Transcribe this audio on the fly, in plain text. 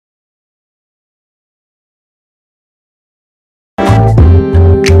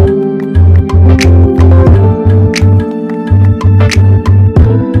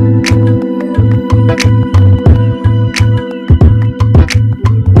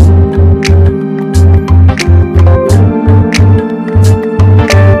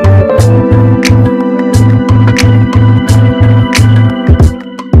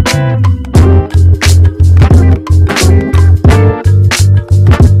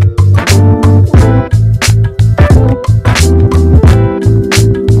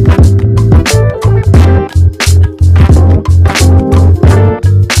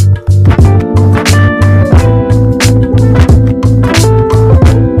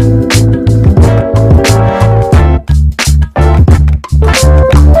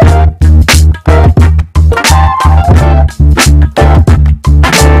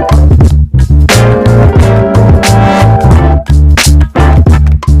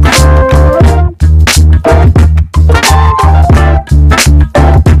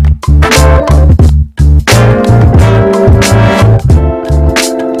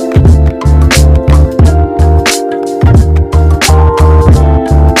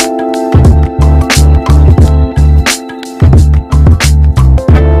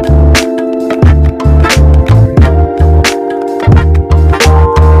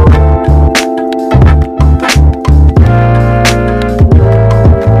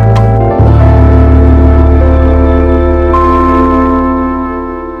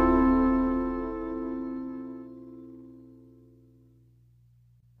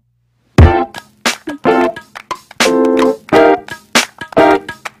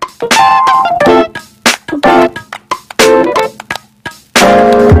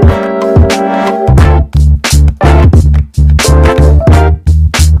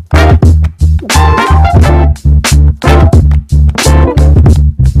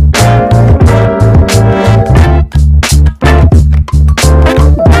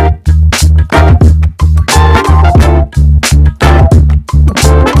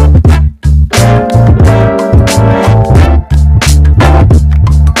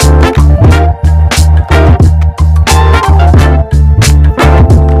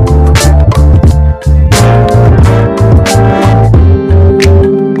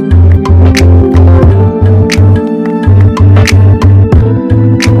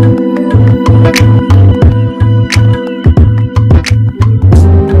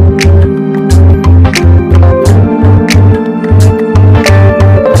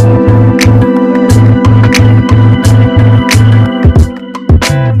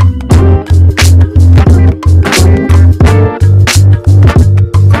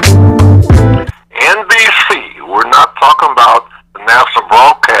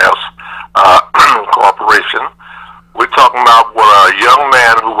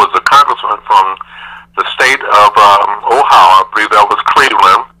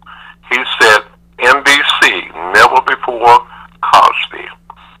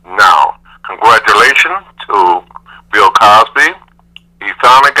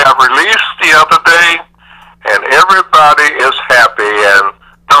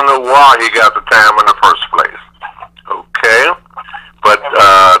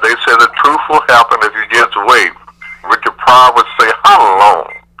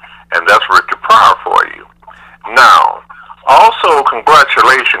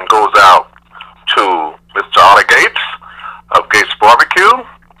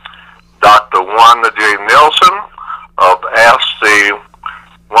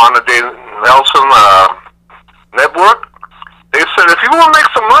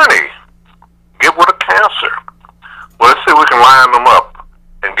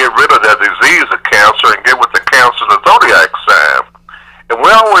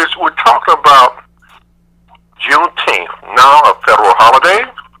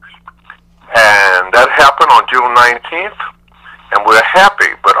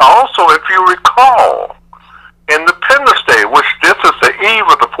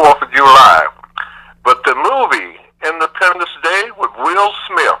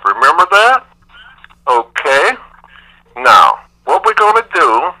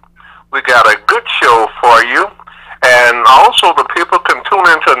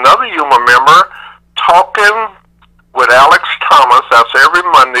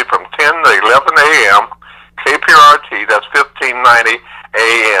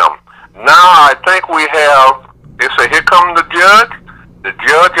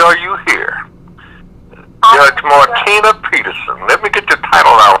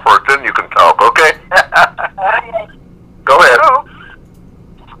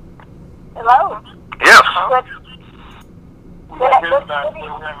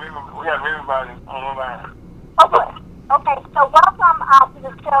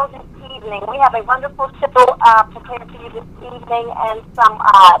And some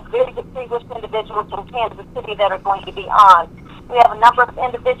very distinguished individuals from Kansas City that are going to be on. We have a number of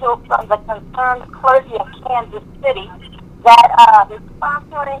individuals from the Concerned Clergy of Kansas City that is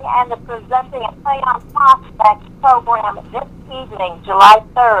sponsoring and is presenting a Play on Prospects program this evening, July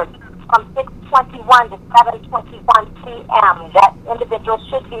 3rd, from 6:21 to 7:21 p.m. that individuals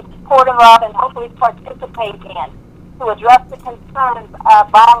should be supportive of and hopefully participate in to address the concerns of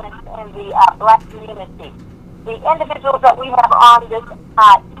violence in the Black community. The individuals that we have on this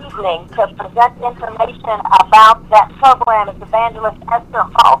evening to present information about that program is Evangelist Esther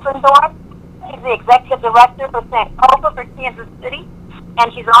Altendorf. She's the Executive Director for Sankofa for Kansas City,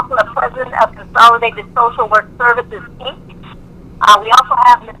 and she's also the President of Consolidated Social Work Services, Inc. We also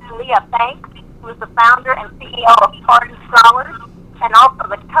have Ms. Leah Banks, who is the founder and CEO of Pardon Scholars, and also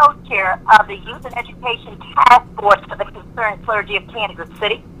the co-chair of the Youth and Education Task Force for the Concerned Clergy of Kansas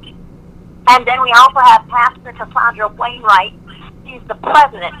City. And then we also have Pastor Cassandra Wainwright. She's the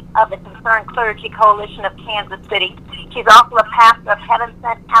president of the Concerned Clergy Coalition of Kansas City. She's also a pastor of Heaven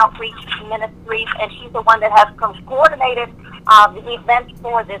Sent Outreach Ministries, and she's the one that has coordinated the event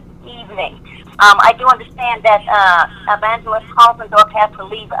for this evening. I do understand that Evangelist Halsendorf has to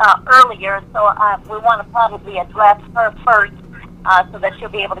leave earlier, so we want to probably address her first so that she'll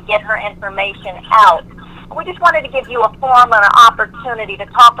be able to get her information out. We just wanted to give you a forum and an opportunity to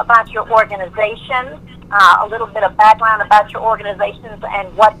talk about your organization, a little bit of background about your organizations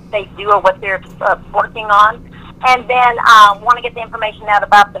and what they do or what they're working on. And then want to get the information out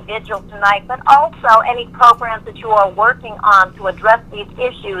about the vigil tonight, but also any programs that you are working on to address these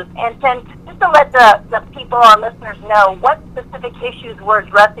issues. And then just to let the people, our listeners, know what specific issues we're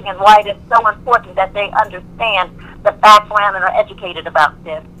addressing and why it is so important that they understand the background and are educated about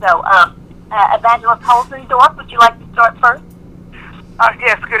this. So, Evangelist Holzendorf, would you like to start first?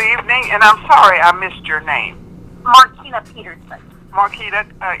 Yes, good evening, and I'm sorry I missed your name. Marquita Peterson. Marquita,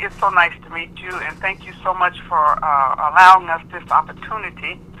 it's so nice to meet you, and thank you so much for allowing us this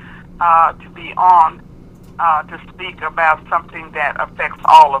opportunity to be on to speak about something that affects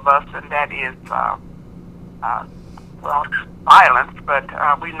all of us, and that is, violence. But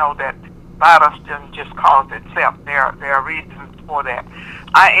we know that violence doesn't just cause itself. There are reasons for that.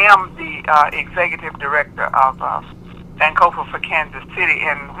 I am the executive director of Sankofa for Kansas City,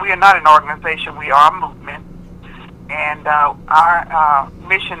 and we are not an organization. We are a movement. And our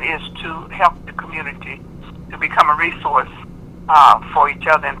mission is to help the community to become a resource for each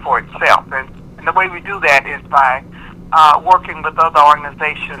other and for itself. And the way we do that is by working with other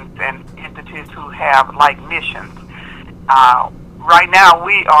organizations and entities who have like missions. Right now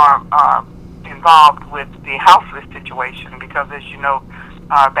we are involved with the houseless situation because, as you know,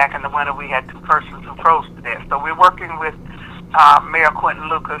 back in the winter we had 2 persons who froze to death. So we're working with Mayor Quentin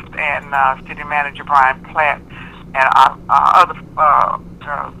Lucas and City Manager Brian Platt and other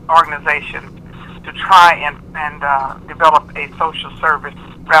organizations to try and develop a social service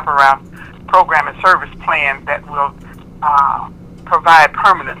wraparound program and service plan that will provide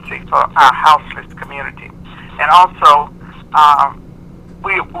permanency for our houseless community. And also,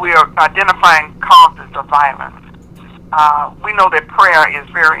 we are identifying causes of violence. We know that prayer is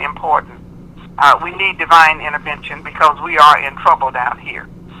very important. We need divine intervention because we are in trouble down here.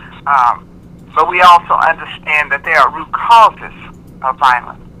 But we also understand that there are root causes of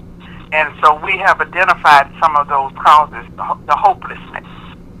violence. And so we have identified some of those causes: the hopelessness,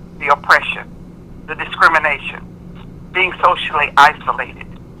 the oppression, the discrimination, being socially isolated,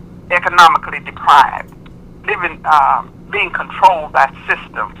 economically deprived, being controlled by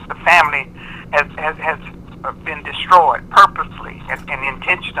systems. The family has been destroyed purposely and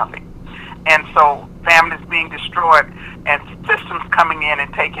intentionally. And so families being destroyed and systems coming in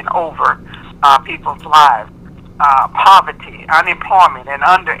and taking over people's lives. Poverty, unemployment and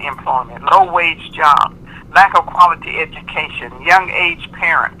underemployment, low-wage jobs, lack of quality education, young-age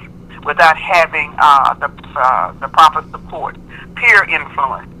parents without having the proper support, peer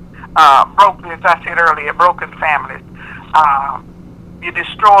influence, as I said earlier, broken families. You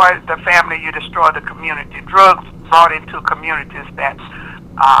destroy the family, you destroy the community. Drugs brought into communities that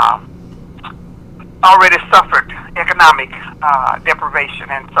already suffered economic deprivation,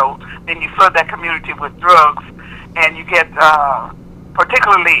 and so then you flood that community with drugs, and you get,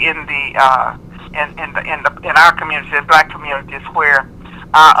 particularly in our communities, in black communities, where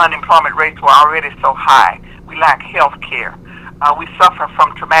our unemployment rates were already so high. We lack health care. We suffer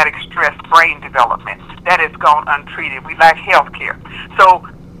from traumatic stress brain development. That has gone untreated. We lack health care. So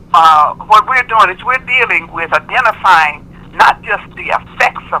what we're doing is we're dealing with identifying not just the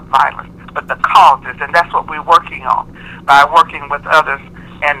effects of violence, but the causes, and that's what we're working on by working with others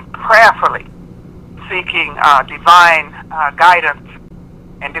and prayerfully seeking divine guidance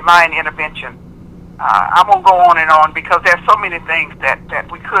and divine intervention. I won't go on because there's so many things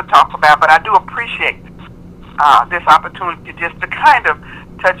that we could talk about, but I do appreciate this opportunity just to kind of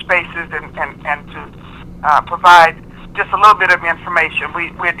touch bases and to provide just a little bit of information.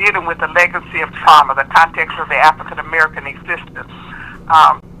 We're dealing with the legacy of trauma, the context of the African American existence.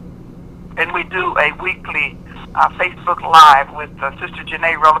 And we do a weekly Facebook Live with Sister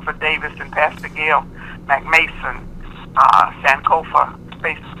Janae Rutherford Davis and Pastor Gail McMason, Sankofa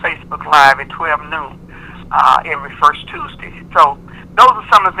Facebook Live at 12 noon every first Tuesday. So those are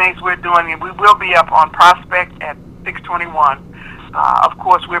some of the things we're doing, and we will be up on Prospect at 621. Of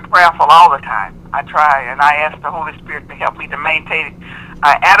course, we're prayerful all the time. I try, and I ask the Holy Spirit to help me to maintain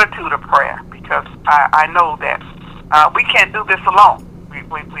an attitude of prayer, because I know that we can't do this alone.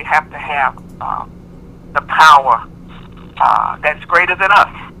 We have to have the power that's greater than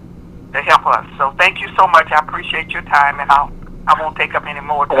us to help us. So thank you so much. I appreciate your time, and I won't take up any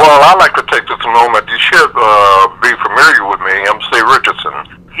more time. Well, I'd like to take this moment. You should be familiar with me, MC Richardson.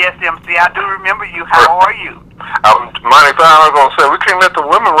 Yes, MC, I do remember you. How are you? I'm mighty fine. I was going to say, we can't let the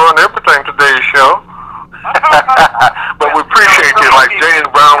women run everything today's show. But we appreciate you. Like James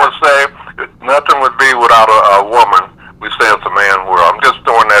Brown would say, nothing would be without a woman. We say it's a man world. I'm just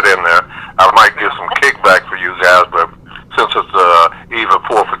throwing that in there. I might get some kickback for you guys, but since it's even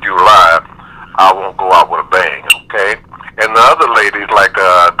 4th of July, I won't go out with a bang, okay? And the other ladies, like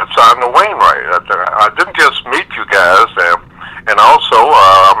Cassandra Wainwright, I didn't just meet you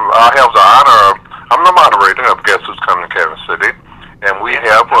have the honor of, I'm the moderator of Guess Who's Coming to Kansas City, and we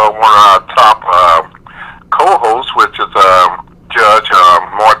have one of our top co-hosts, which is Judge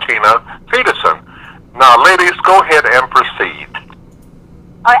Martina Peterson. Now, ladies, go ahead and proceed.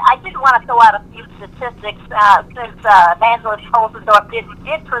 All right, I did want to throw out a few statistics since Evangelist Holzendorf did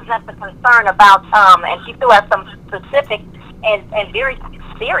present the concern about, and she threw out some specific and very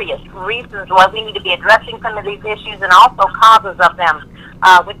serious reasons why we need to be addressing some of these issues and also causes of them,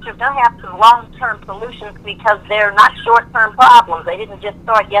 which are going to have some long-term solutions because they're not short-term problems. They didn't just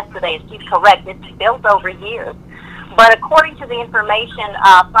start yesterday, and she's correct. It's built over years. But according to the information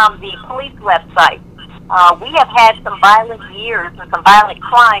from the police website, we have had some violent years and some violent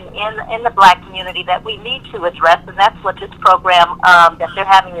crime in the black community that we need to address, and that's what this program that they're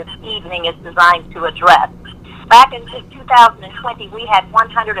having this evening is designed to address. Back in 2020, we had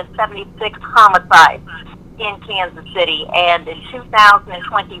 176 homicides in Kansas City, and in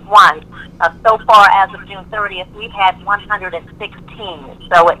 2021, so far as of June 30th, we've had 116.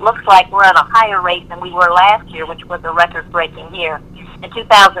 So it looks like we're at a higher rate than we were last year, which was a record-breaking year. In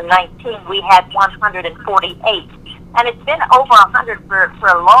 2019, we had 148. And it's been over 100 for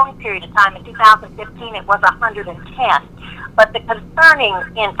a long period of time. In 2015, it was 110. But the concerning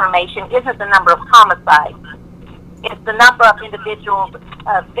information isn't the number of homicides. It's the number of individuals,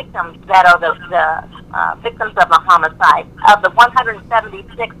 victims that are the victims of a homicide. Of the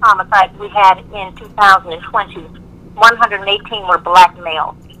 176 homicides we had in 2020, 118 were black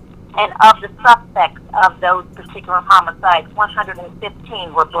males. And of the suspects of those particular homicides,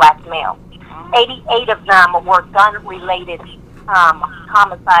 115 were black males. 88 of them were gun-related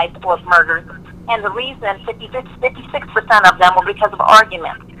homicides or murders. And the reason, 56% of them were because of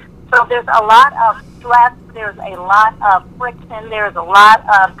arguments. So there's a lot of stress, there's a lot of friction, there's a lot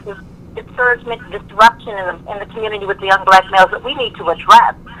of discouragement, disruption in the community with the young black males that we need to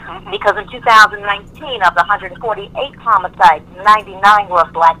address. Because in 2019, of the 148 homicides, 99 were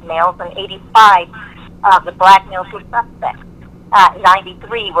black males and 85 of the black males were suspects.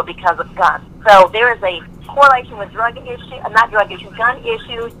 93 were because of guns. So there is a correlation with gun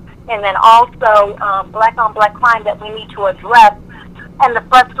issues, and then also black-on-black crime that we need to address, and the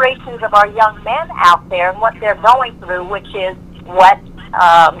frustrations of our young men out there and what they're going through, which is what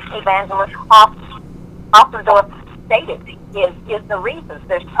Evangelist Holzendorf stated is the reasons.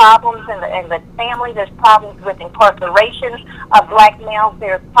 There's problems in the family, there's problems with incarceration of black males,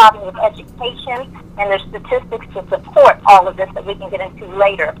 there's problems with education, and there's statistics to support all of this that we can get into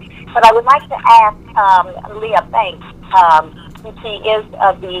later. But I would like to ask Leah Banks, she is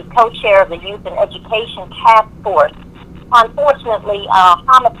the co-chair of the Youth and Education Task Force. Unfortunately,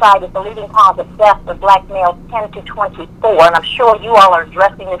 homicide is the leading cause of death for black males 10 to 24, and I'm sure you all are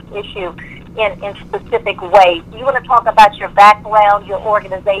addressing this issue in specific ways. Do you want to talk about your background, your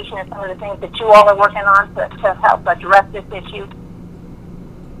organization, and some of the things that you all are working on to help address this issue?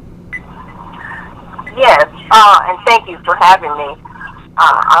 Yes, and thank you for having me.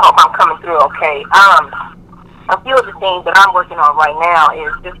 I hope I'm coming through okay. A few of the things that I'm working on right now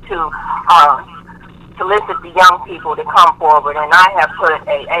is just to solicit the young people to come forward, and I have put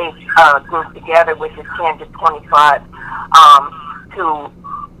a age group together, which is 10 to 25, to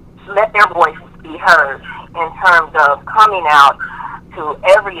let their voices be heard in terms of coming out to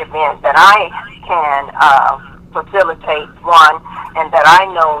every event that I can facilitate, one, and that I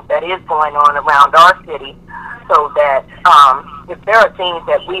know that is going on around our city, so that if there are things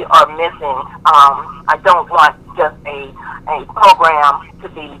that we are missing, I don't want just a program to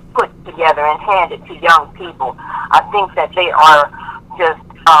be put together and handed to young people. I think that they are just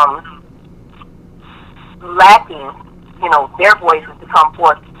lacking, their voices to come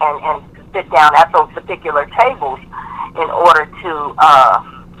forth and to sit down at those particular tables in order to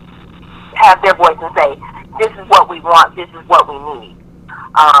have their voice and say, this is what we want, this is what we need.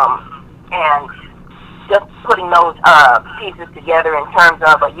 And just putting those pieces together in terms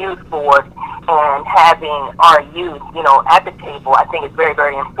of a youth board and having our youth, at the table, I think it's very,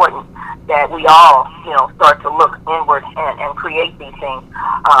 very important that we all, start to look inward and create these things,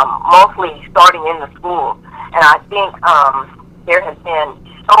 mostly starting in the schools. And I think there has been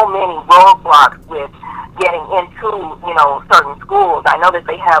so many roadblocks with getting into, certain schools. I know that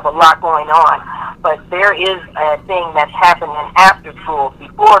they have a lot going on, but there is a thing that's happening after school,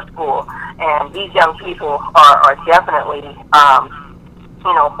 before school, and these young people are definitely,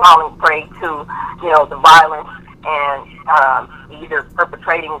 falling prey to, the violence and either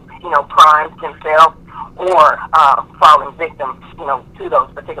perpetrating, crimes themselves or falling victims, to those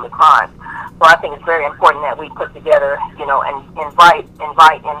particular crimes. So I think it's very important that we put together, and invite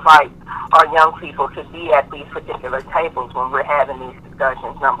our young people to be at these particular tables when we're having these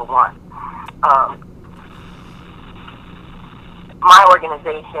discussions, number one. My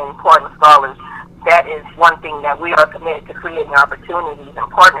organization, Portland Scholars, that is one thing that we are committed to creating opportunities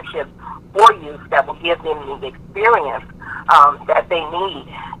and partnerships for youth that will give them the experience that they need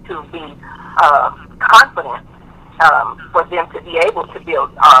to be confident for them to be able to build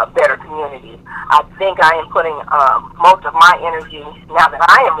better communities. I think I am putting most of my energy, now that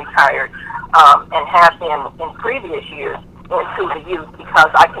I am retired, and have been in previous years, into the youth, because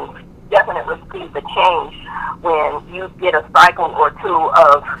I can definitely see the change when you get a cycle or two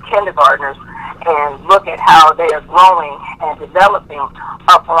of kindergartners and look at how they are growing and developing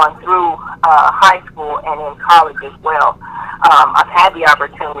up on through high school and in college as well. I've had the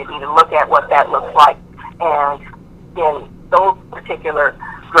opportunity to look at what that looks like, and then those particular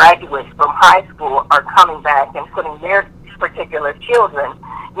graduates from high school are coming back and putting their particular children,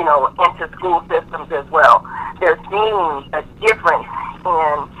 into school systems as well. They're seeing a difference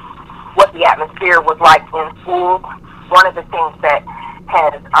in what the atmosphere was like in school. One of the things that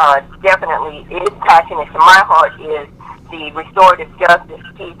has definitely is passionate to my heart is the restorative justice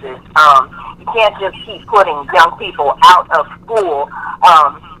pieces. You can't just keep putting young people out of school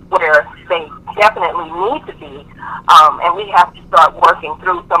where they definitely need to be, and we have to start working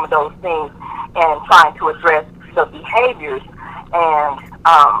through some of those things and trying to address the behaviors. And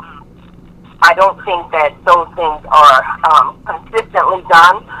I don't think that those things are consistently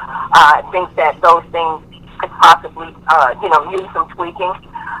done. I think that those things could possibly, use some tweaking.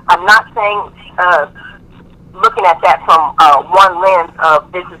 I'm not saying looking at that from one lens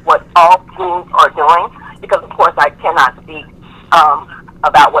of this is what all schools are doing, because of course I cannot speak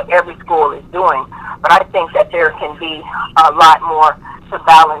about what every school is doing, but I think that there can be a lot more to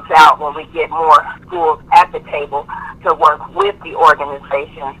balance out when we get more schools at the table to work with the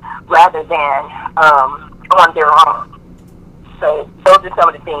organizations rather than on their own. So those are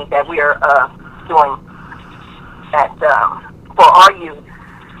some of the things that we are doing for our youth,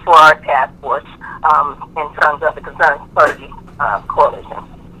 for our task force, in terms of the Concerned Clergy Coalition.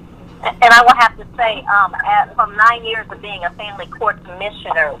 And I will have to say, from 9 years of being a family court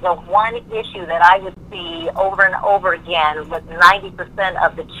commissioner, the one issue that I would see over and over again was 90%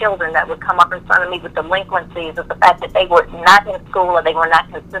 of the children that would come up in front of me with delinquencies of the fact that they were not in school or they were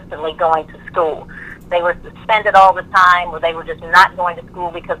not consistently going to school. They were suspended all the time, or they were just not going to school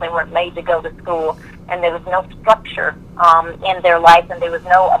because they weren't made to go to school, and there was no structure in their life, and there was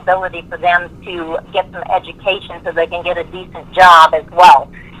no ability for them to get some education so they can get a decent job as well.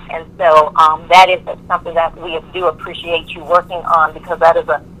 And so that is something that we do appreciate you working on, because that is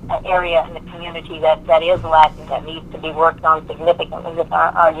an area in the community that is lacking, that needs to be worked on significantly with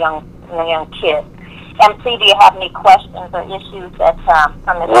our young kids. MC, do you have any questions or issues that from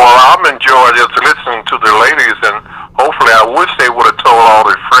the... Well, I'm enjoying just listening to the ladies, and hopefully I wish they would have told all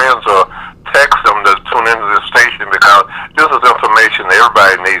their friends or text them to tune into the station, because this is information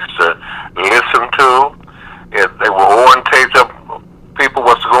everybody needs to listen to. They will orientate people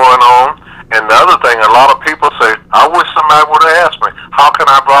what's going on. And the other thing, a lot of people say, I wish somebody would have asked me, how can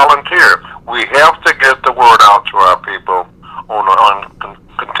I volunteer? We have to get the word out to our people on a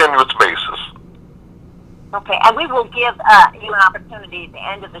continuous basis. Okay, and we will give you an opportunity at the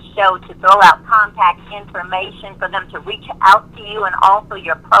end of the show to throw out contact information for them to reach out to you, and also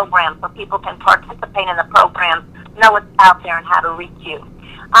your program, so people can participate in the program, know what's out there and how to reach you.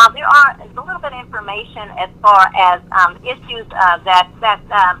 There are a little bit of information as far as issues that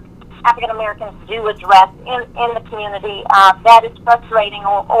African Americans do address in the community that is frustrating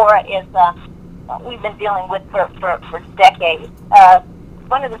or is we've been dealing with for decades.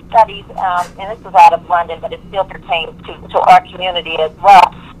 One of the studies, and this is out of London, but it still pertains to our community as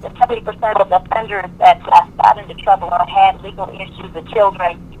well, that 70% of the offenders that got into trouble or had legal issues with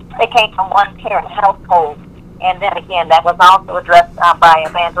children, they came from one-parent households. And then again, that was also addressed by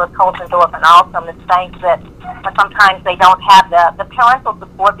Evangelist Holzendorf, and also mistakes that sometimes they don't have the parental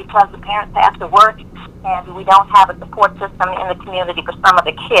support because the parents have to work, and we don't have a support system in the community for some of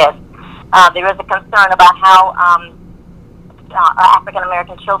the kids. There is a concern about how African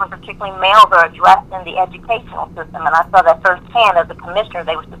American children, particularly males, are addressed in the educational system, and I saw that firsthand as a commissioner.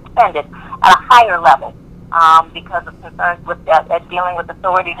 They were suspended at a higher level because of concerns with dealing with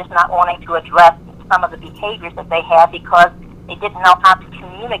authority, just not wanting to address some of the behaviors that they had because they didn't know how to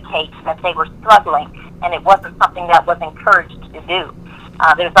communicate that they were struggling, and it wasn't something that was encouraged to do.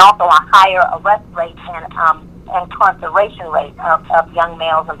 There's also a higher arrest rate and incarceration rate of young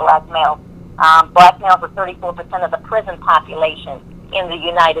males and black males. Black males are 34% of the prison population, in the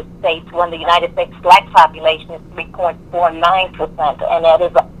United States, when the United States black population is 3.49%, and that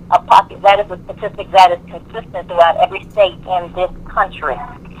is that is a statistic that is consistent throughout every state in this country.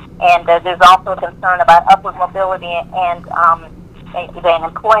 And there's also concern about upward mobility, and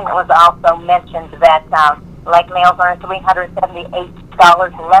employment was also mentioned that black males earn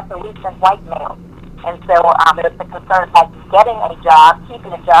 $378 less a week than white males. And so there's a concern about getting a job,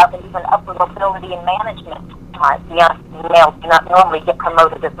 keeping a job, and even upward mobility in management. Young males do not normally get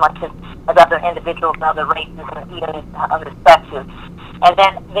promoted as much as other individuals in other races and even other sexes. And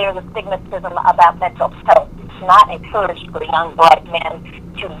then there's a stigmatism about mental health. It's not encouraged for young black men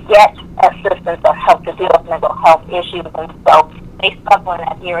to get assistance or help to deal with mental health issues, and so they struggle in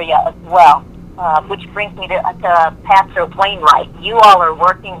that area as well. Which brings me to Pastor Wainwright. You all are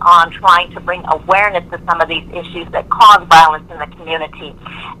working on trying to bring awareness to some of these issues that cause violence in the community.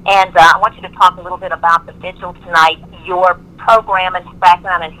 And I want you to talk a little bit about the vigil tonight, your program and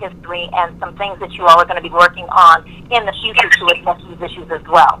background and history, and some things that you all are going to be working on in the future to address these issues as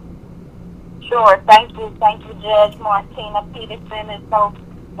well. Sure. Thank you, Judge Martina Peterson. It's so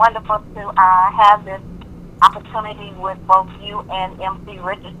wonderful to have this opportunity with both you and MC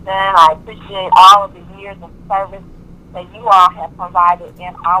Richardson. I appreciate all of the years of service that you all have provided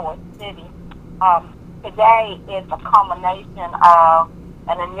in our city. Today is a culmination of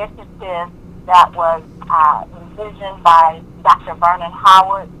an initiative that was envisioned by Dr. Vernon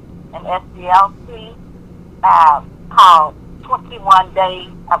Howard and SDLC called 21 Days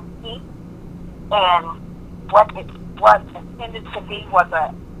of Peace. And what it was intended to be was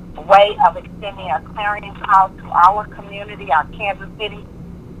a way of extending a clarion call to our community, our Kansas City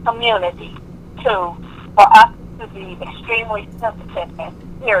community, for us to be extremely sensitive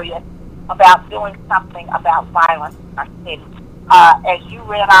and serious about doing something about violence in our city. As you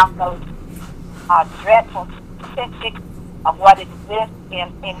read off those dreadful statistics of what exists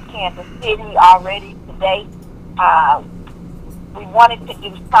in Kansas City already today, we wanted to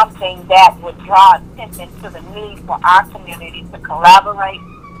do something that would draw attention to the need for our community to collaborate,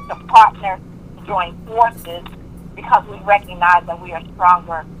 to partner, to join forces, because we recognize that we are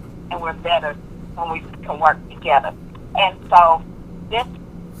stronger and we're better when we can work together. And so this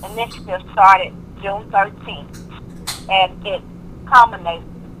initiative started June 13th, and it culminates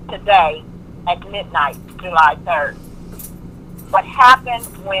today at midnight, July 3rd. What happened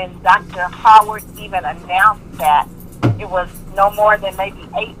when Dr. Howard even announced that, it was no more than maybe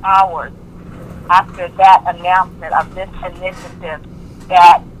 8 hours after that announcement of this initiative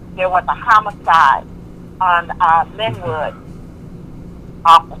that there was a homicide on Linwood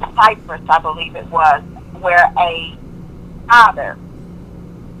off of Cypress, I believe it was, where a father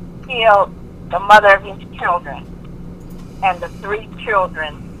killed the mother of his children, and the 3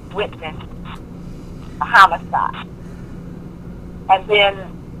 children witnessed a homicide. And then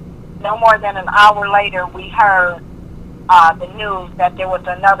no more than an hour later, we heard the news that there was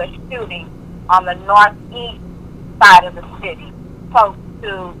another shooting on the northeast side of the city, close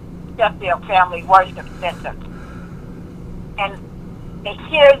to Sheffield Family Worship Center. And to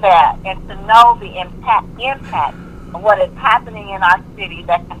hear that and to know the impact of what is happening in our city,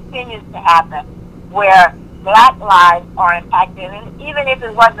 that continues to happen, where black lives are impacted, and even if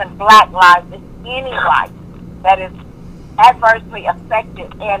it wasn't black lives, it's any life that is adversely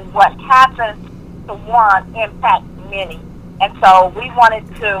affected, and what happens to one impacts many. And so we wanted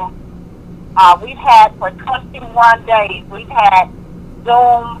to, we've had for 21 days, we've had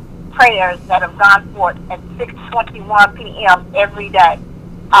Zoom prayers that have gone forth at 6:21 p.m. every day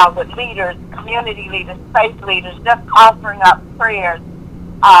with leaders, community leaders, faith leaders, just offering up prayers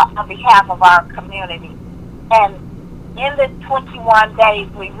on behalf of our community. And in this 21 days,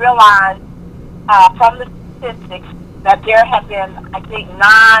 we realized from the statistics that there have been, I think,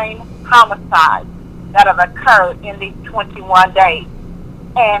 9 homicides that have occurred in these 21 days.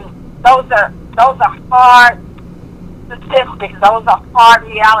 And those are hard statistics. Those are hard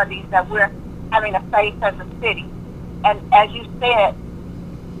realities that we're having to face as a city. And as you said,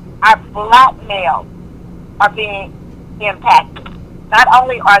 our black males are being impacted. Not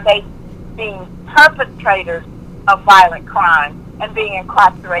only are they being perpetrators of violent crime and being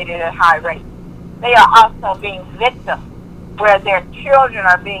incarcerated at high rates, they are also being victims, where their children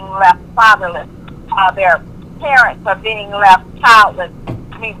are being left fatherless, their parents are being left childless.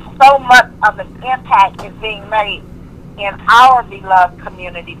 I mean, so much of an impact is being made in our beloved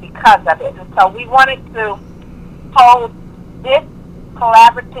community because of it. And so we wanted to hold this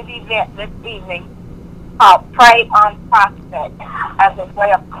collaborative event this evening called Pray on Prospect as a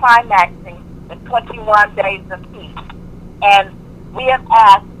way of climaxing the 21 days of peace. And we have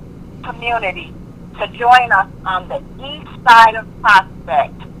asked community to join us on the east side of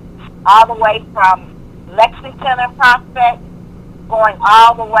Prospect, all the way from Lexington and Prospect, going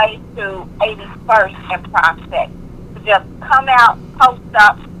all the way to 81st and Prospect. To just come out, post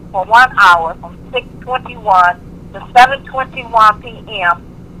up for 1 hour from 6:21 to 7:21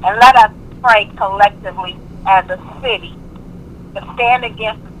 p.m. and let us pray collectively as a city to stand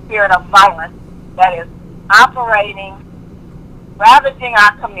against the spirit of violence that is operating, ravaging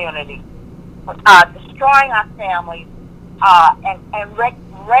our community, destroying our families, and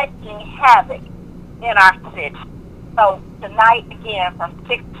wreaking havoc in our city. So tonight, again, from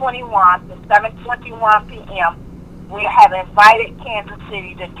 6:21 to 7:21 p.m., we have invited Kansas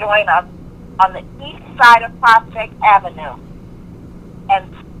City to join us on the east side of Prospect Avenue.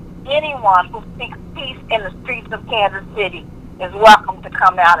 And anyone who seeks peace in the streets of Kansas City is welcome to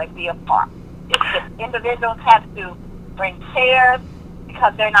come out and be a part. If individuals have to bring chairs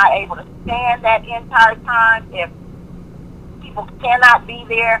because they're not able to stand that entire time, if people cannot be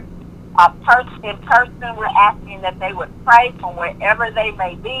there in person, we're asking that they would pray from wherever they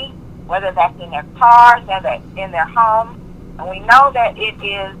may be, whether that's in their cars, whether in their homes. And we know that it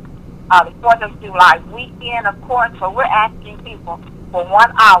is the 4th of July weekend, of course, but we're asking people for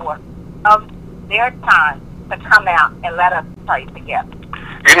 1 hour of their time to come out and let us pray together.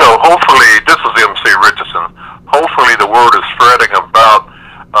 You know, hopefully, this is MC Richardson, hopefully the word is spreading about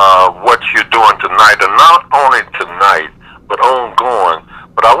what you're doing tonight, and not only tonight, but ongoing.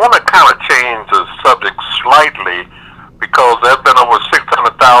 But I want to kind of change the subject slightly, because there have been over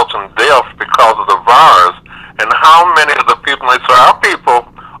 600,000 deaths because of the virus, and how many of the people, so our people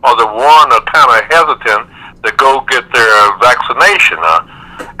are the one that are kind of hesitant to go get their vaccination.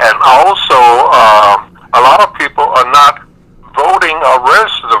 And also, a lot of people are not voting or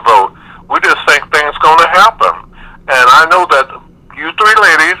registered to vote. We just think things going to happen. And I know that you three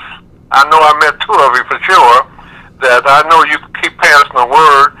ladies, I know I met two of you for sure, that I know you keep passing the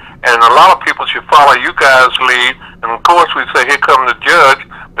word, and a lot of people should follow you guys' lead. And of course, we say, here come the judge,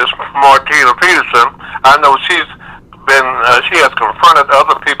 Miss Martina Peterson. I know she's been, she has confronted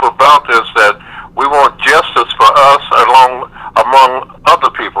other people about this, that we want justice for us among other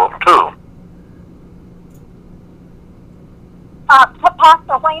people too.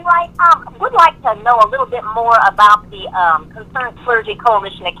 Pastor Wainwright, would like to know a little bit more about the Concerned Clergy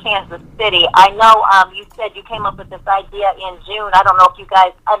Coalition of Kansas City. I know you said you came up with this idea in June. I don't know if you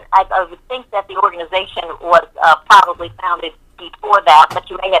guys, I would think that the organization was probably founded before that, but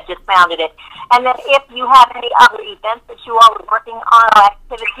you may have just founded it. And then if you have any other events that you all are working on or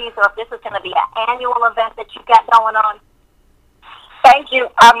activities, or if this is going to be an annual event that you got going on. Thank you,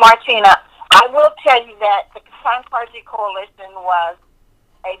 Martina. I will tell you that the Concerned Clergy Coalition was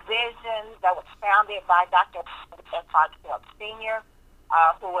a vision that was founded by Dr. S. Hartsfield Sr.,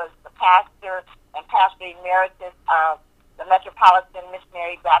 who was the pastor and pastor emeritus of the Metropolitan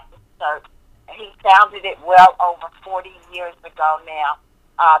Missionary Baptist Church. And he founded it well over 40 years ago now,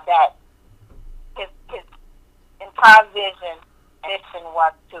 that his entire vision and mission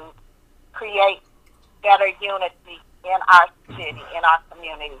was to create better unity in our city, in our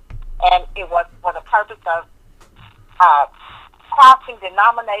community. And it was for the purpose of crossing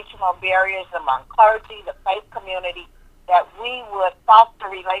denominational barriers among clergy, the faith community, that we would foster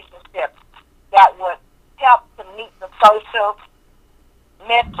relationships that would help to meet the social,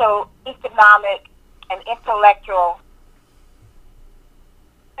 mental, economic, and intellectual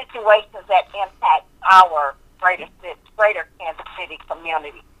situations that impact our greater Kansas City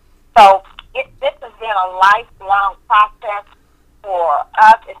community. So this has been a lifelong process for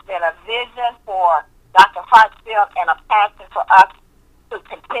us. It's been a vision for Dr. Hartsfield and a passion for us to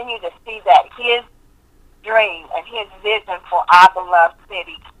continue to see that his dream and his vision for our beloved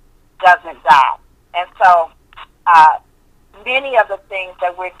city doesn't die. And so many of the things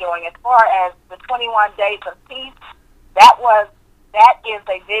that we're doing, as far as the 21 Days of Peace, that is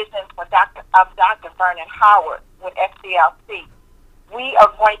a vision for Dr. Vernon Howard with FCLC. We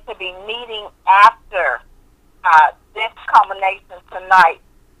are going to be meeting after this culmination tonight,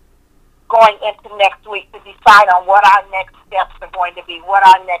 going into next week, to decide on what our next steps are going to be, what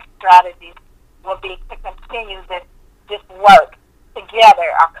our next strategies will be to continue this work together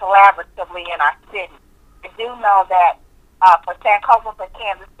or collaboratively in our city. I do know that for Sankofa, for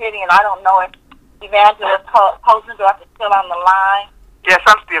Kansas City, and I don't know if Evangelist Posendorf is still on the line. Yes,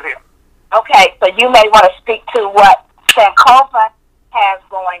 I'm still here. Okay, so you may want to speak to what Sankofa has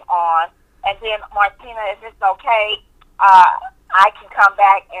going on. And then, Martina, if it's okay, I can come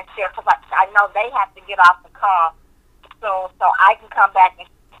back and share, because I know they have to get off the call soon, so I can come back and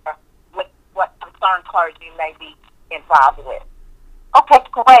share with what Concerned Clergy may be involved with. Okay,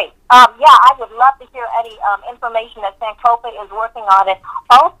 great. Yeah, I would love to hear any information that Sankofa is working on. And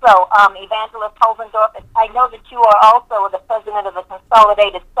also, Evangelist Holzendorf, I know that you are also the president of the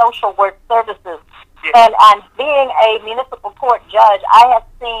Consolidated Social Work Services. Yes. And being a municipal court judge, I have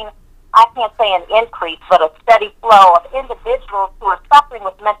seen, I can't say an increase, but a steady flow of individuals who are suffering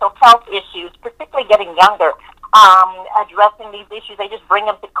with mental health issues, particularly getting younger, addressing these issues. They just bring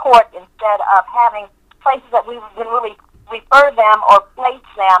them to court instead of having places that we can really refer them or place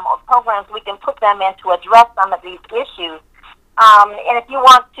them or programs we can put them in to address some of these issues. And if you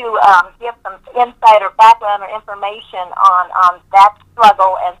want to give some insight or background or information on that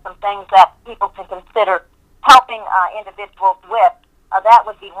struggle and some things that people can consider helping individuals with, that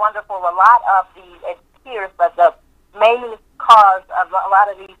would be wonderful. A lot of it appears that the main cause of a lot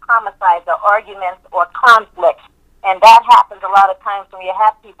of these homicides are arguments or conflicts. And that happens a lot of times when you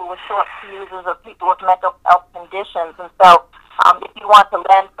have people with short fuses or people with mental health conditions. And so, if you want to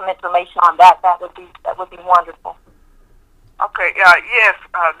lend some information on that, that would be wonderful. Okay. Yes.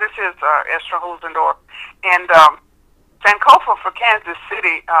 This is Esther Holzendorf, and Sankofa for Kansas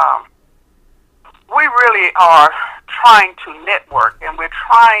City. We really are trying to network, and we're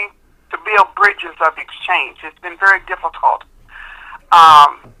trying to build bridges of exchange. It's been very difficult.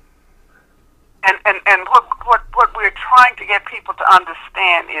 And what we're trying to get people to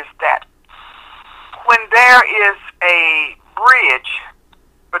understand is that when there is a bridge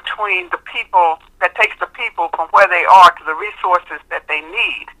between the people, that takes the people from where they are to the resources that they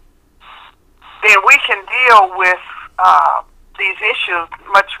need, then we can deal with these issues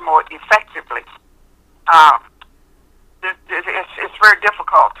much more effectively. It's very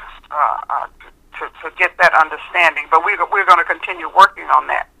difficult to get that understanding, but we're going to continue working on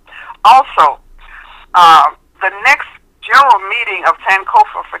that. Also, the next general meeting of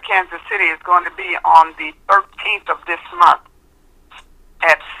Sankofa for Kansas City is going to be on the 13th of this month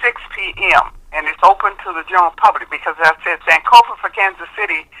at 6 p.m., and it's open to the general public because, as I said, Sankofa for Kansas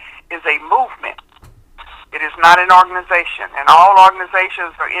City is a movement. It is not an organization, and all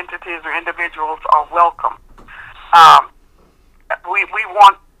organizations or entities or individuals are welcome. We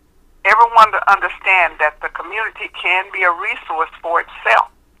want everyone to understand that the community can be a resource for itself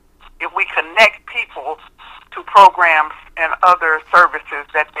if we connect people to programs and other services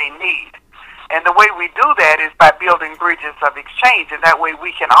that they need. And the way we do that is by building bridges of exchange, and that way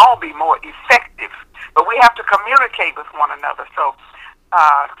we can all be more effective. But we have to communicate with one another. So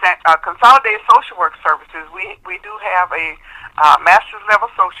Consolidated Social Work Services, we do have a master's level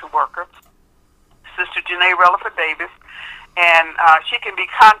social worker, Sister Janae Relaford Davis, and she can be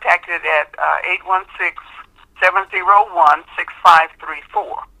contacted at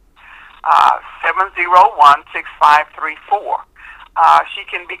 816-701-6534. 701-6534. She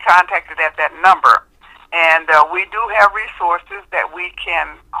can be contacted at that number. And we do have resources that we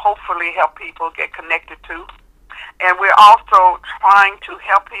can hopefully help people get connected to. And we're also trying to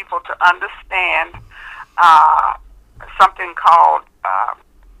help people to understand something called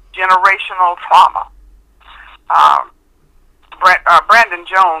generational trauma. Brandon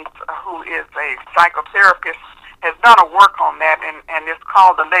Jones, who is a psychotherapist, has done a work on that, and it's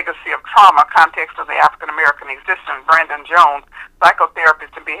called The Legacy of Trauma, Context of the African American Existence. Brandon Jones,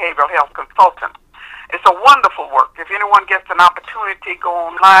 psychotherapist and behavioral health consultant. It's a wonderful work. If anyone gets an opportunity, go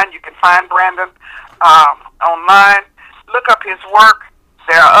online. You can find Brandon online. Look up his work.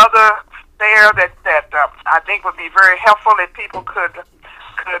 There are others there that I think would be very helpful if people could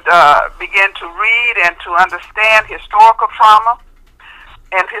begin to read and to understand historical trauma.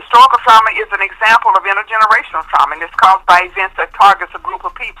 And historical trauma is an example of intergenerational trauma, and it's caused by events that targets a group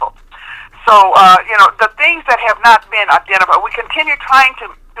of people. So, the things that have not been identified, we continue trying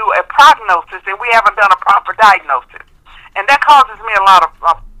to do a prognosis, and we haven't done a proper diagnosis. And that causes me a lot of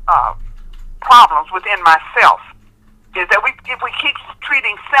problems within myself, is that we keep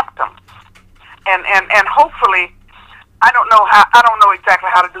treating symptoms. And hopefully, I don't know exactly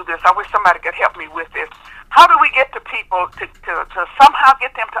how to do this. I wish somebody could help me with this. How do we get to people to somehow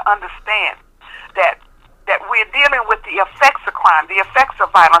get them to understand that we're dealing with the effects of crime, the effects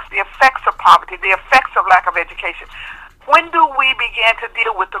of violence, the effects of poverty, the effects of lack of education? When do we begin to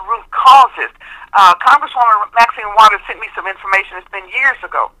deal with the root causes? Congresswoman Maxine Waters sent me some information. It's been years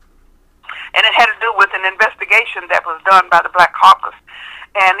ago, and it had to do with an investigation that was done by the Black Caucus.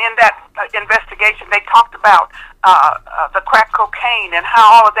 And in that investigation, they talked about the crack cocaine and how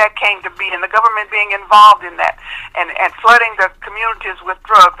all of that came to be, and the government being involved in that, and flooding the communities with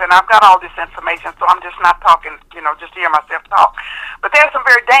drugs. And I've got all this information, so I'm just not talking, just to hear myself talk. But there's some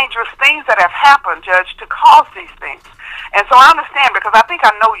very dangerous things that have happened, Judge, to cause these things. And so I understand, because I think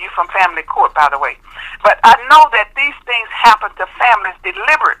I know you from family court, by the way. But I know that these things happen to families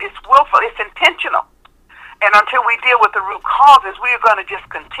deliberate. It's willful. It's intentional. And until we deal with the root causes, we are going to just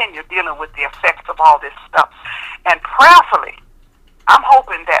continue dealing with the effects of all this stuff. And prayerfully, I'm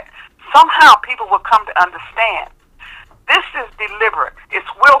hoping that somehow people will come to understand this is deliberate. It's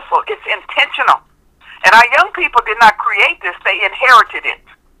willful. It's intentional. And our young people did not create this. They inherited it.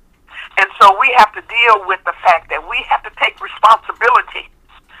 And so we have to deal with the fact that we have to take responsibility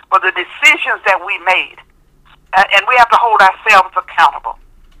for the decisions that we made. And we have to hold ourselves accountable,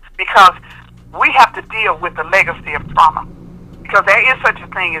 because we have to deal with the legacy of trauma, because there is such a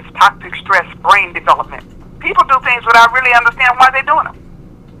thing as toxic stress brain development. People do things without really understanding why they're doing them.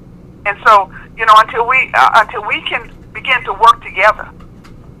 And so, until we can begin to work together,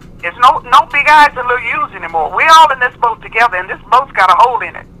 there's no big eyes and little U's anymore. We're all in this boat together, and this boat's got a hole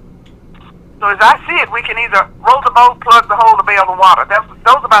in it. So as I see it, we can either roll the boat, plug the hole, or bail the water. Those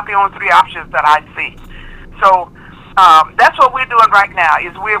are about the only three options that I see. So that's what we're doing right now,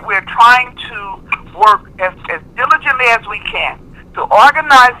 is we're trying to work as diligently as we can to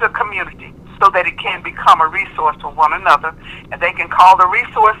organize the community so that it can become a resource for one another. And they can call the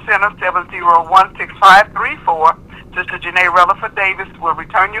Resource Center, 701-6534. Sister Janae Rutherford Davis will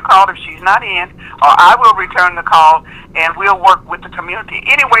return your call if she's not in, or I will return the call, and we'll work with the community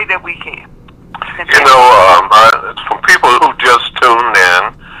any way that we can. For people who just tuned in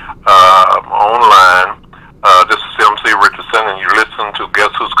online, this is MC Richardson, and you're listening to Guess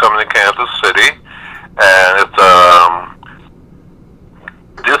Who's Coming to Kansas City. And it's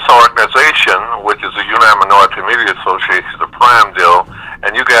this organization, which is the United Minority Media Association, the Prime Deal,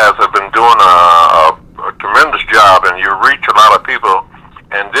 and you guys have been doing a tremendous job, and you reach a lot of people.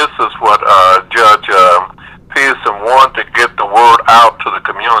 And this is what Judge Peterson wanted to get the word out to the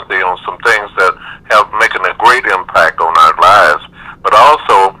community on some things that have making a great impact on our lives. But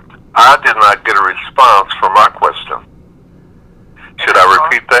also, I did not get a response from my question. Should I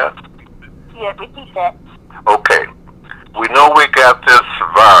repeat that? Yeah, repeat that. Okay. We know we got this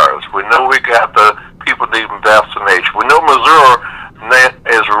virus. We know we got the people needing vaccination. We know Missouri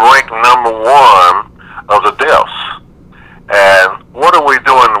is ranked #1 of the deaths. And what are we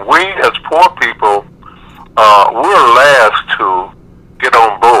doing? We as poor people, we're last to get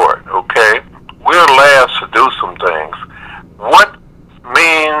on board, okay? We're last to do some things. What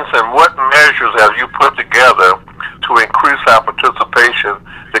means and what measures have you put together to increase our participation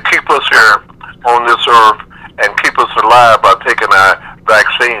to keep us here on this earth and keep us alive by taking our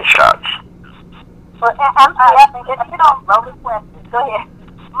vaccine shots? Well, I'm sorry, if you don't know the question, go ahead.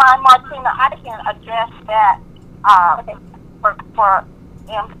 Martina, I can address that for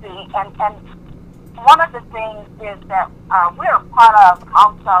MC. And one of the things is that we're a part of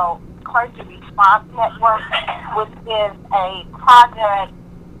also Clergy Response Network, which is a project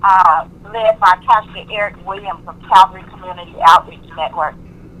led by Pastor Eric Williams of Calvary Community Outreach Network.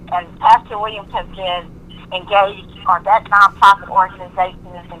 And Pastor Williams has been engaged, or that nonprofit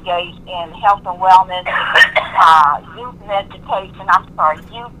organization is engaged in health and wellness,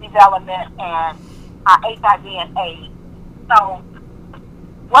 youth development, and HIV and AIDS. So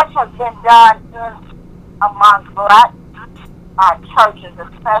what has been done among Black churches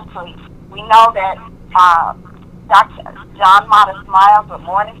especially, we know that Dr. John Modest Miles of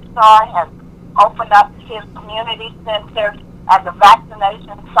Morning Star has opened up his community center as a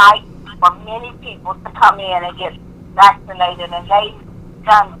vaccination site for many people to come in and get vaccinated, and they've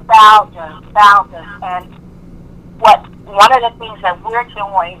done thousands. And one of the things that we're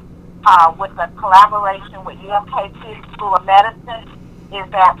doing with the collaboration with UMKC School of Medicine is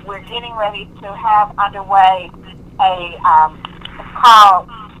that we're getting ready to have underway it's called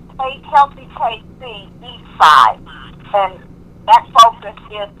Healthy KC East Side, and that focus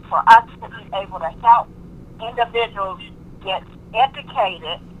is for us to be able to help individuals get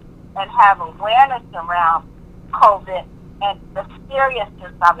educated and have awareness around COVID and the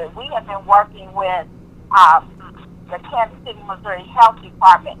seriousness of it. We have been working with the Kansas City, Missouri Health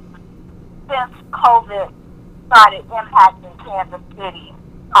Department since COVID started impacting Kansas City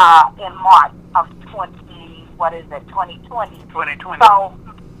in March of 2020. So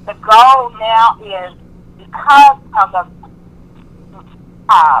the goal now is, because of the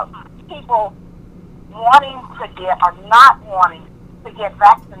people wanting to get or not wanting to get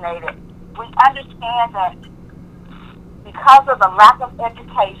vaccinated, we understand that because of the lack of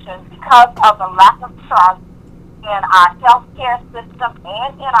education, because of the lack of trust in our healthcare system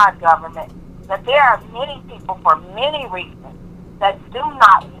and in our government, that there are many people for many reasons that do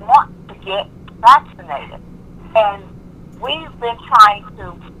not want to get vaccinated. And we've been trying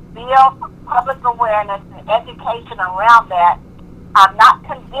to build public awareness and education around that. I'm not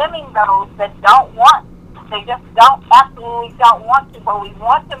condemning those that don't want, they just absolutely don't want to, but we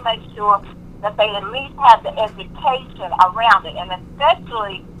want to make sure that they at least have the education around it. And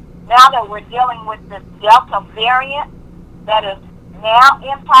especially now that we're dealing with this Delta variant that is now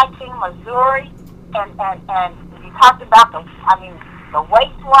impacting Missouri, and you talked about the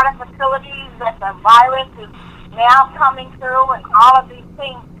wastewater facilities that the virus is now coming through and all of these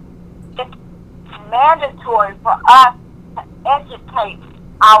things. It's mandatory for us to educate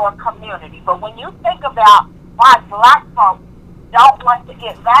our community. But when you think about why black folks don't want to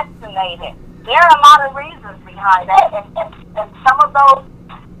get vaccinated, there are a lot of reasons behind that, and some of those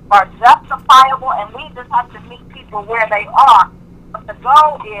are justifiable, and we just have to meet people where they are. But the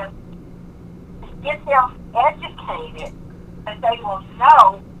goal is to get them educated, and they will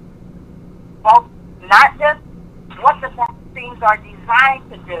know both not just what the vaccines are designed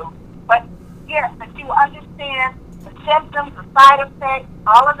to do, but yes, that you understand the symptoms, the side effects,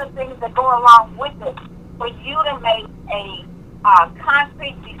 all of the things that go along with it, for you to make a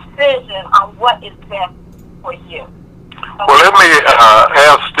concrete decision on what is best for you. So well, let me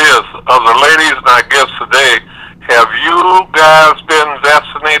ask this. Of the ladies and our guests today, have you guys been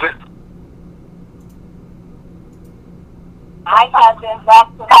vaccinated? I have been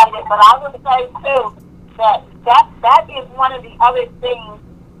vaccinated, but I would say, too, that is one of the other things,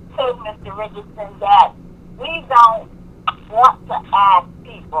 too, Mr. Richardson, that we don't want to ask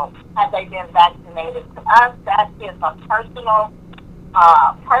people, have they been vaccinated? To us, that is a personal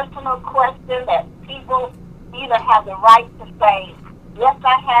question that people either have the right to say, yes,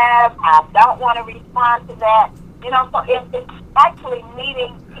 I have, I don't want to respond to that. So it's actually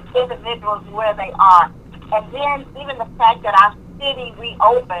meeting individuals where they are. And then even the fact that our city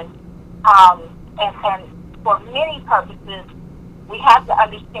reopened, and for many purposes, we have to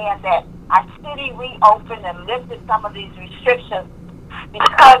understand that our city reopened and lifted some of these restrictions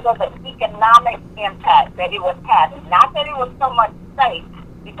because of the economic impact that it was having. Not that it was so much safe,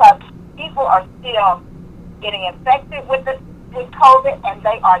 because people are still getting infected with COVID, and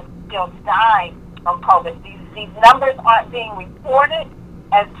they are still dying from COVID. These numbers aren't being reported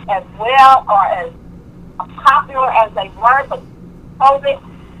as well or as popular as they were, but COVID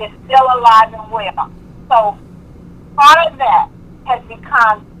is still alive and well. So part of that has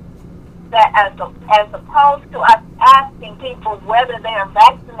become that as opposed to us asking people whether they are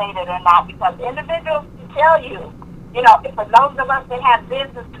vaccinated or not, because individuals can tell you, for those of us that have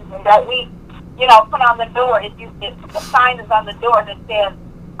businesses and that we, put on the door, if the sign is on the door that says,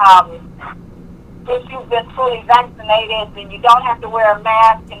 if you've been fully vaccinated, then you don't have to wear a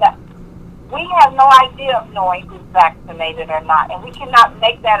mask. And we have no idea of knowing who's vaccinated or not, and we cannot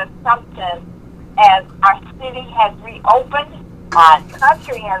make that assumption as our city has reopened, our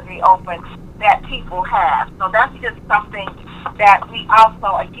country has reopened, that people have. So that's just something that we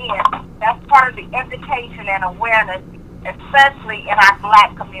also, again, that's part of the education and awareness, especially in our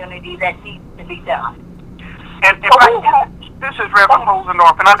black community, that needs to be done. And this is Reverend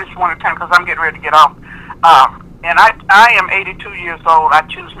Hosendorf, and I just want to tell you, because I'm getting ready to get off. And I am 82 years old. I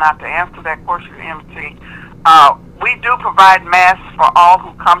choose not to answer that question, MC. We do provide masks for all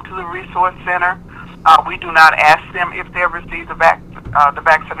who come to the resource center. We do not ask them if they received the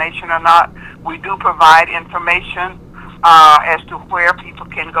vaccination or not. We do provide information as to where people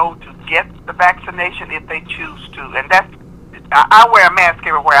can go to get the vaccination if they choose to. And I wear a mask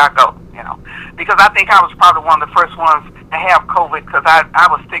everywhere I go, because I think I was probably one of the first ones to have COVID, because I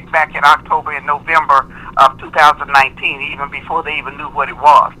was sick back in October and November of 2019, even before they even knew what it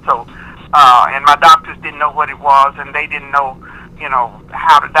was. So, and my doctors didn't know what it was, and they didn't know,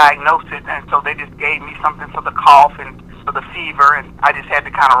 how to diagnose it, and so they just gave me something for the cough and for the fever, and I just had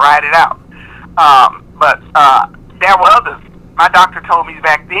to kind of ride it out. But there were others. My doctor told me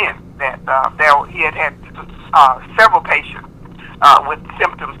back then that he had several patients with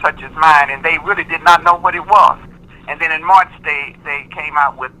symptoms such as mine, and they really did not know what it was. And then in March, they came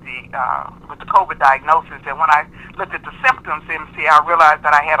out with the COVID diagnosis, and when I looked at the symptoms, MC, I realized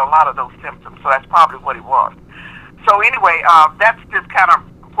that I had a lot of those symptoms, so that's probably what it was. So anyway, that's just kind of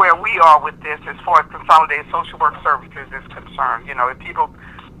where we are with this as far as Consolidated Social Work Services is concerned. If people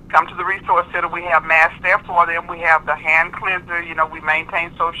come to the resource center, we have masks there for them. We have the hand cleanser. We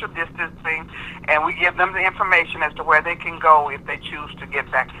maintain social distancing, and we give them the information as to where they can go if they choose to get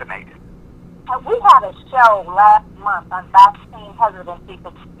vaccinated. We had a show last month on vaccine hesitancy,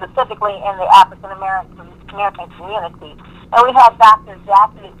 specifically in the African American community, and we had Dr.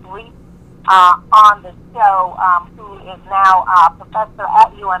 Jackie Reese on the show, who is now a professor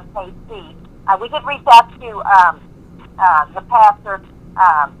at UMKC. We did reach out to the pastor,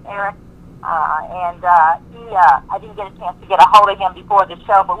 Eric, and I didn't get a chance to get a hold of him before the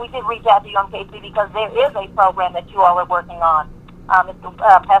show, but we did reach out to UMKC because there is a program that you all are working on.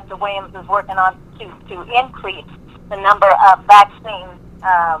 Pastor Williams is working on to increase the number of vaccines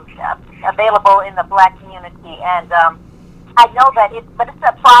available in the Black community, and I know that it's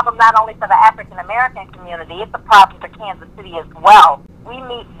a problem not only for the African American community, it's a problem for Kansas City as well. We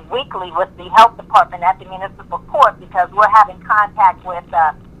meet weekly with the health department at the municipal court because we're having contact with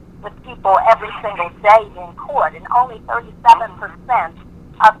people every single day in court, and only 37%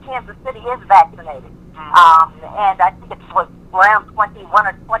 of Kansas City is vaccinated. And I think it was around 21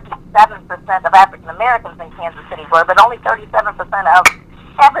 or 27% of African Americans in Kansas City were, but only 37% of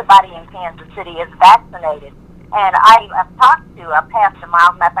everybody in Kansas City is vaccinated. And I've talked to Pastor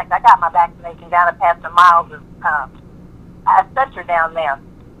Miles. Matter of fact, I got my vaccination down at Pastor Miles' center down there.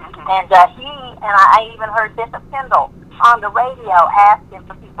 And I even heard Bishop Kendall on the radio asking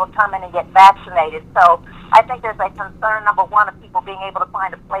for people to come in and get vaccinated. So I think there's a concern, number one, of people being able to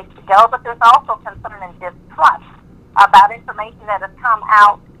find a place to go, but there's also concern and distrust about information that has come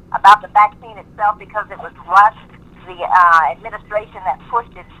out about the vaccine itself because it was rushed, the administration that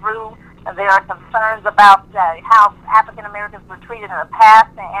pushed it through. There are concerns about how African Americans were treated in the past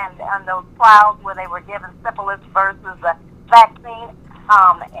and on those trials where they were given syphilis versus the vaccine.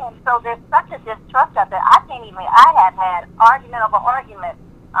 And so there's such a distrust out there. I have had argument over argument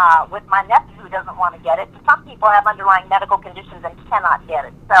with my nephew who doesn't want to get it. Some people have underlying medical conditions and cannot get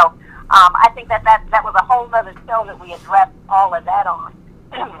it. So I think that was a whole other show that we addressed all of that on.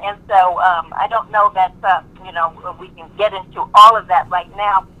 And so I don't know that, we can get into all of that right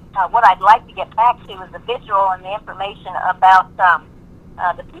now. What I'd like to get back to is the visual and the information about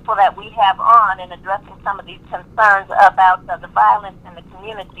the people that we have on and addressing some of these concerns about the violence in the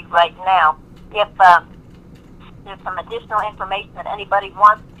community right now. If there's some additional information that anybody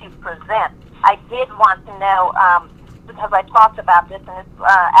wants to present, I did want to know, because I talked about this, and it's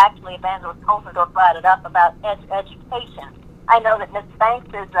actually Evangelist Holzendorf brought it up about education. I know that Ms. Banks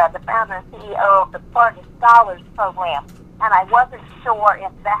is the founder and CEO of the Spartan Scholars Program, and I wasn't sure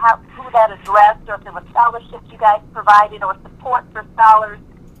if who that addressed, or if there were scholarships you guys provided, or support for scholars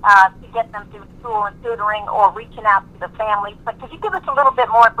to get them through school and tutoring, or reaching out to the families. But could you give us a little bit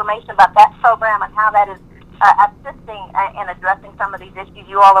more information about that program and how that is assisting in addressing some of these issues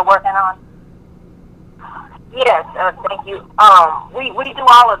you all are working on? Yes, thank you. We do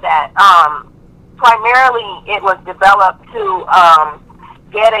all of that. Primarily, it was developed to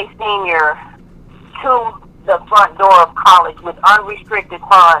get a senior to the front door of college with unrestricted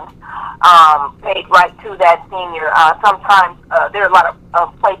funds paid right to that senior. Sometimes there are a lot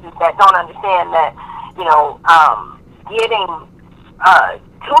of places that don't understand that, getting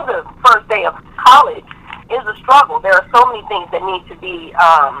to the first day of college is a struggle. There are so many things that need to be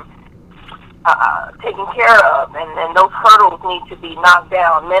taken care of, and those hurdles need to be knocked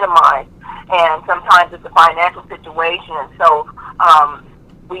down, minimized, and sometimes it's a financial situation, and so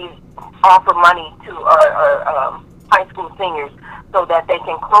we offer money to our high school seniors so that they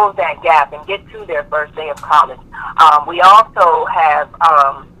can close that gap and get to their first day of college. We also have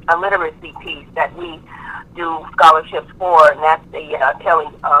a literacy piece that we do scholarships for, and that's the Kelly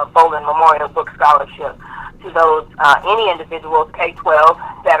Bolin Memorial Book Scholarship to those any individuals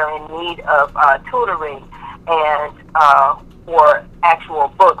K-12 that are in need of tutoring and for actual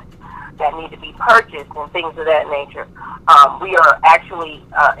books that need to be purchased and things of that nature. We are actually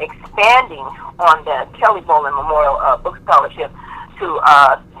expanding on the Kelly Bolin Memorial Book Scholarship to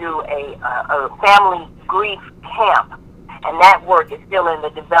do a family grief camp, and that work is still in the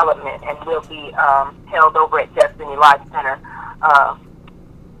development and will be held over at Destiny Life Center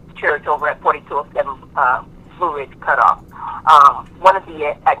Church over at 4207 Blue Ridge Cutoff. One of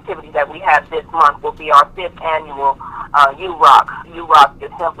the activities that we have this month will be our 5th annual UROC. UROC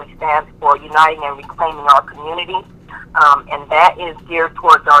just simply stands for Uniting and Reclaiming Our Community, and that is geared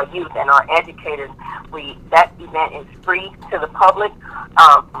towards our youth and our educators. That event is free to the public.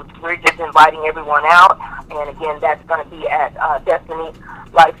 We're just inviting everyone out, and again, that's going to be at Destiny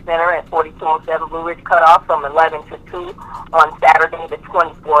Life Center at 4207 Blue Ridge Cutoff from 11 to 2 on Saturday, the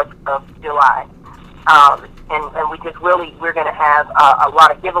 24th of July. And we just we're going to have a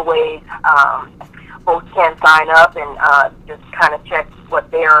lot of giveaways. Folks can sign up and just kind of check what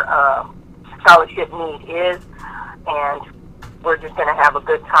their scholarship need is. And we're just going to have a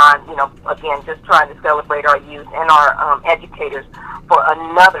good time, you know, again, just trying to celebrate our youth and our educators for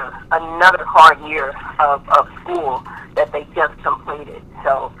another hard year of school that they just completed.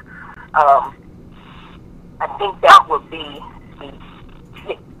 So I think that would be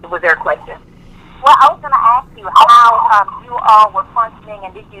was there a question? Well, I was going to ask you how you all were functioning,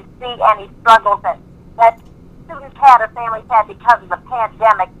 and did you see any struggles that students had or families had because of the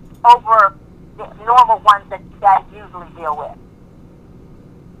pandemic over the normal ones that you guys usually deal with?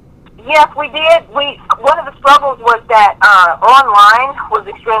 Yes, we did. One of the struggles was that online was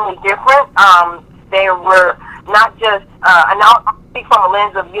extremely different. There were not just, and I'll speak from a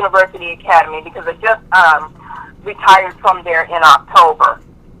lens of University Academy because I just retired from there in October,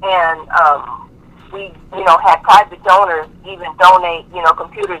 and we, you know, had private donors even donate, you know,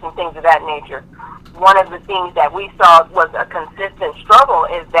 computers and things of that nature. One of the things that we saw was a consistent struggle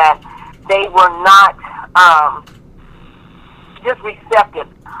is that they were not just receptive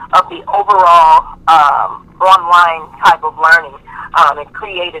of the overall online type of learning. It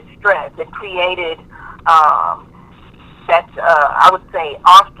created stress. It created I would say,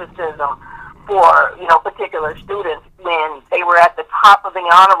 ostracism for, you know, particular students when they were at the top of the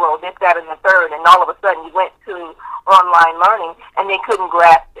honor roll, this, that, and the third, and all of a sudden you went to online learning and they couldn't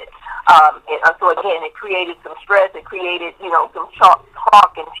grasp it. So again, it created some stress. It created, you know, some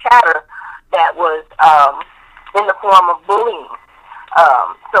talk and chatter that was in the form of bullying.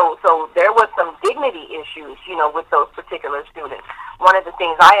 So there was some dignity issues, you know, with those particular students. One of the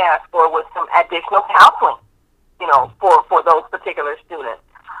things I asked for was some additional counseling, you know, for those particular students.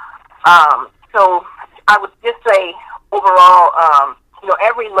 So I would just say overall, you know,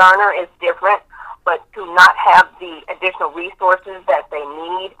 every learner is different, but to not have the additional resources that they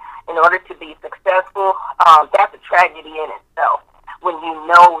need in order to be successful, that's a tragedy in itself. When you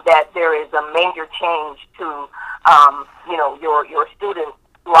know that there is a major change to, you know, your students'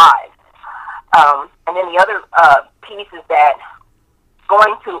 lives. And then the other piece is that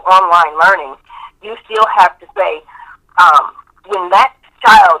going to online learning, you still have to say, when that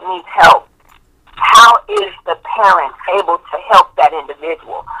child needs help, how is the parent able to help that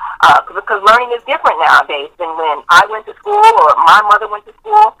individual? Because learning is different nowadays than when I went to school or my mother went to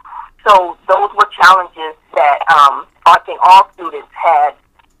school. So those were challenges that I think all students had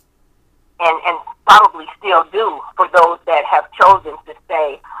and probably still do for those that have chosen to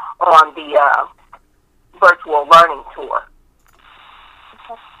stay on the virtual learning tour.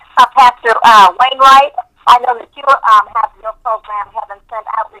 Pastor Wainwright, I know that you have your program, Heaven Sent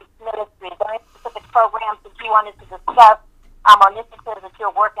Outreach Ministry. Are there any specific programs that you wanted to discuss, or initiatives that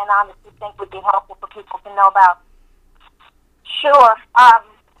you're working on that you think would be helpful for people to know about? Sure.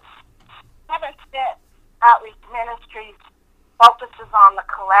 Heaven Sent Outreach Ministries focuses on the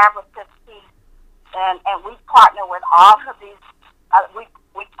collaborative piece, and we partner with all of these.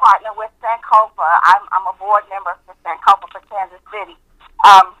 We partner with Sankofa. I'm a board member for Sankofa for Kansas City.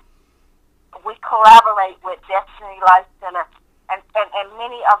 We collaborate with Destiny Life Center and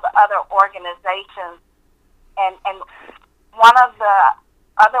many of the other organizations. And one of the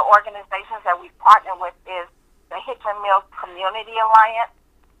other organizations that we partner with is the Hickman Mills Community Alliance,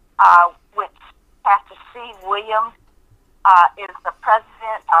 which Pastor Steve Williams is the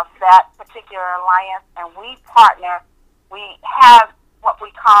president of that particular alliance. And we partner, we have what we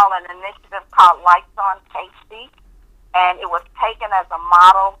call an initiative called Lights on KC. And it was taken as a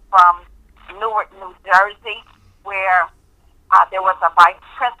model from Newark, New Jersey, where there was a vice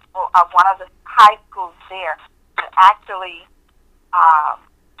principal of one of the high schools there that actually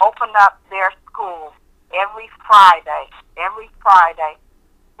opened up their school every Friday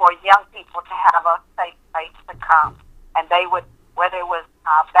for young people to have a safe place to come. And they would, whether it was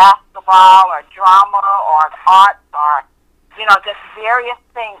basketball or drama or arts or, you know, just various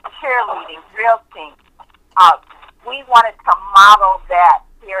things, cheerleading, drill teams, we wanted to model that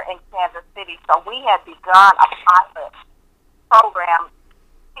here in Kansas City. So we had begun a pilot program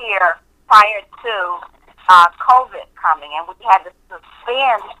here prior to COVID coming, and we had to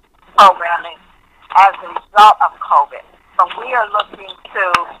suspend programming as a result of COVID. So we are looking to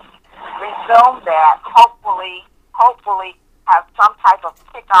resume that, hopefully have some type of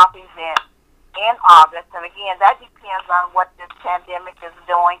kickoff event in August. And again, that depends on what this pandemic is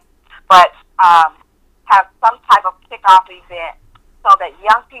doing, but have some type of kickoff event so that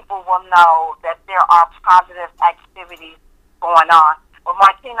young people will know that there are positive activities going on. Well,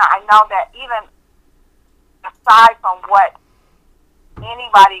 Martina, I know that even aside from what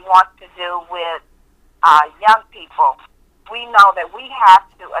anybody wants to do with young people, we know that we have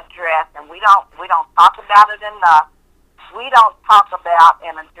to address, and we don't talk about it enough, we don't talk about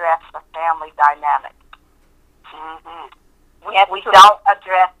and address the family dynamic. Mm-hmm. we don't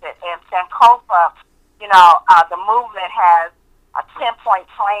address it. And Sankofa, the movement has a 10-point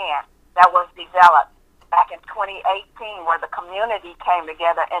plan that was developed back in 2018, where the community came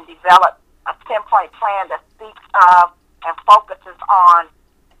together and developed a 10-point plan that speaks of and focuses on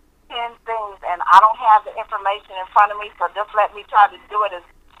 10 things. And I don't have the information in front of me, so just let me try to do it as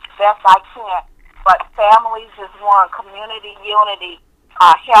best I can. But families is one, community unity,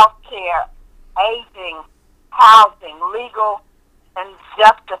 health care, aging, housing, legal and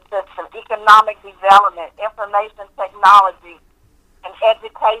justice system, economic development, information technology, and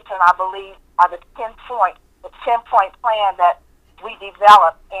education, I believe, are the 10-point plan that we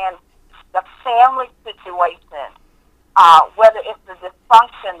developed. And the family situation, whether it's the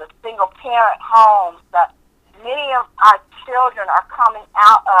dysfunction, the single-parent homes, many of our children are coming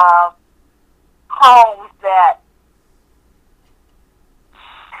out of homes that,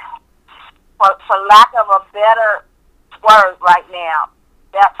 for lack of a better word right now,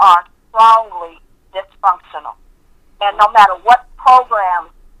 that are strongly dysfunctional. And no matter what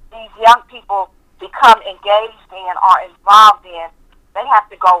programs these young people become engaged in or involved in, they have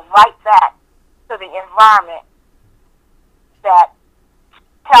to go right back to the environment that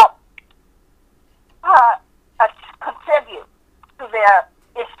helps contribute to their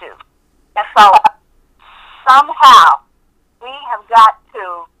issues. And so somehow we have got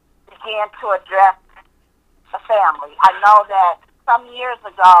to begin to address the family. I know that some years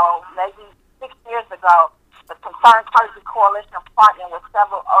ago, maybe 6 years ago, the Concerned Clergy Coalition partnered with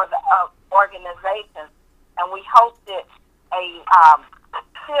several other organizations, and we hosted a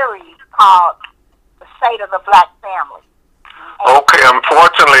series called The State of the Black Family. Okay,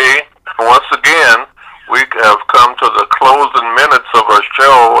 unfortunately, once again, we have come to the closing minutes of our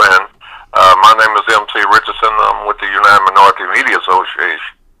show, and my name is MC Richardson. I'm with the United Minority Media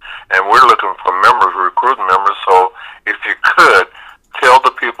Association, and we're looking for members, recruiting members. So if you could, tell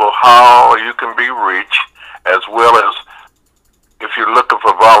the people how you can be reached, as well as if you're looking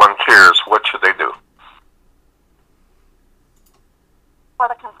for volunteers, what should they do? For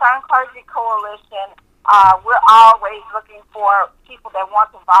the Concerned Clergy Coalition, we're always looking for people that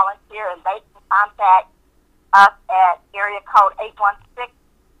want to volunteer, and they can contact us at area code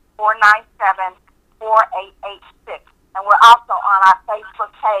 816-497-4886. And we're also on our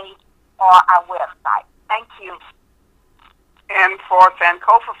Facebook page or our website. Thank you. And for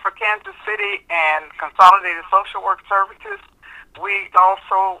Sankofa for Kansas City and Consolidated Social Work Services, we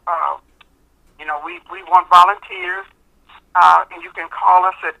also, we want volunteers, and you can call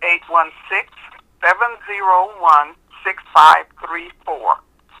us at 816-701-6534.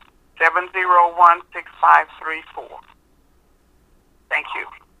 701-6534. Thank you.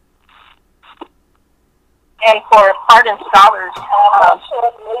 And for Pardon Scholars, I'm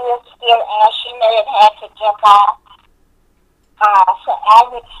sure Leah's still on. She may have had to jump off. So I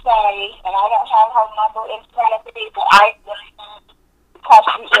would say, and I don't have her number in front of me, but because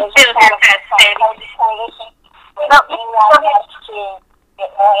she is part of the coalition, if anyone has to get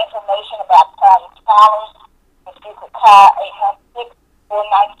more information about Pardon Scholars, if you could call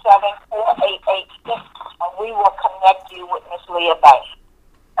 816-497-4886, and we will connect you with Miss Leah Banks.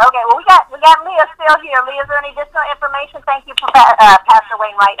 Okay, well, we got Leah still here. Leah, is there any additional information? Thank you, Pastor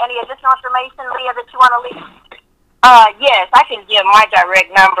Wainwright. Any additional information, Leah, that you want to leave? Yes, I can give my direct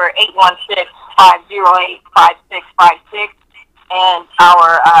number, 816-508-5656, and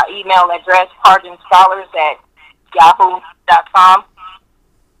our email address, pardonscholars@yahoo.com.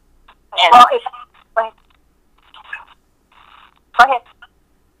 And Well, go ahead.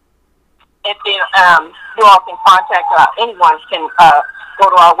 if you all can contact, anyone can go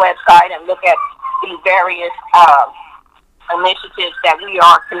to our website and look at the various initiatives that we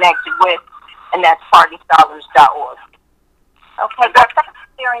are connected with, and that's pardonscholars.org. Okay, well, thank you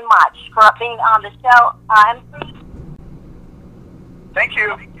very much for being on the show, MC. Thank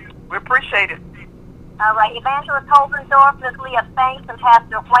you. We appreciate it. All right, Evangelist Holzendorf, Ms. Leah Banks, and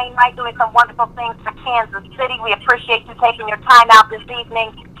Pastor Wainwright doing some wonderful things for Kansas City. We appreciate you taking your time out this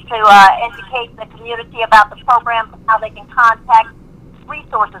evening to educate the community about the programs and how they can contact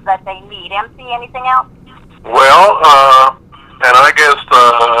resources that they need. MC, anything else? Well, and I guess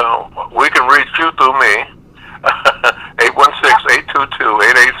we can reach you through me,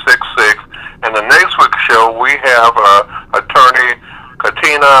 816-822-8866. And the next week's show, we have attorney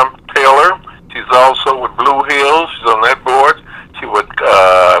Katina Taylor. She's also with Blue Hills. She's on that board. She's with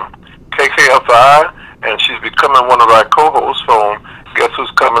KKFI, and she's becoming one of our co-hosts on Guess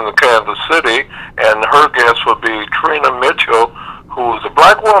Who's Coming to Kansas City. And her guest will be Trina Mitchell, who is a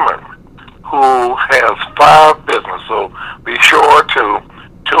black woman who has 5 businesses. So be sure to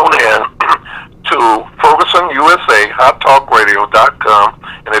tune in to Ferguson USA Hot Talk Radio.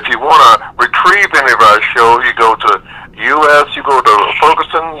 retrieve any of our shows, you go to you go to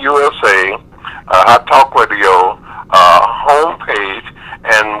Ferguson, USA, Hot Talk Radio homepage,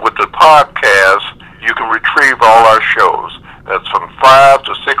 and with the podcast, you can retrieve all our shows. That's from 5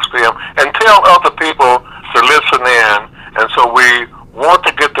 to 6 p.m. And tell other people to listen in. And so we want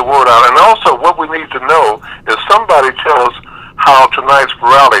to get the word out. And also what we need to know is somebody tell us how tonight's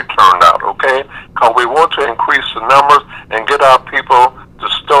rally turned out, okay? Because we want to increase the numbers and get our people to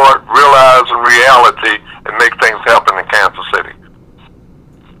start realizing reality and make things happen in Kansas City.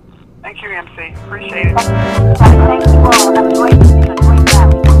 Thank you, MC. Appreciate it. Thank you.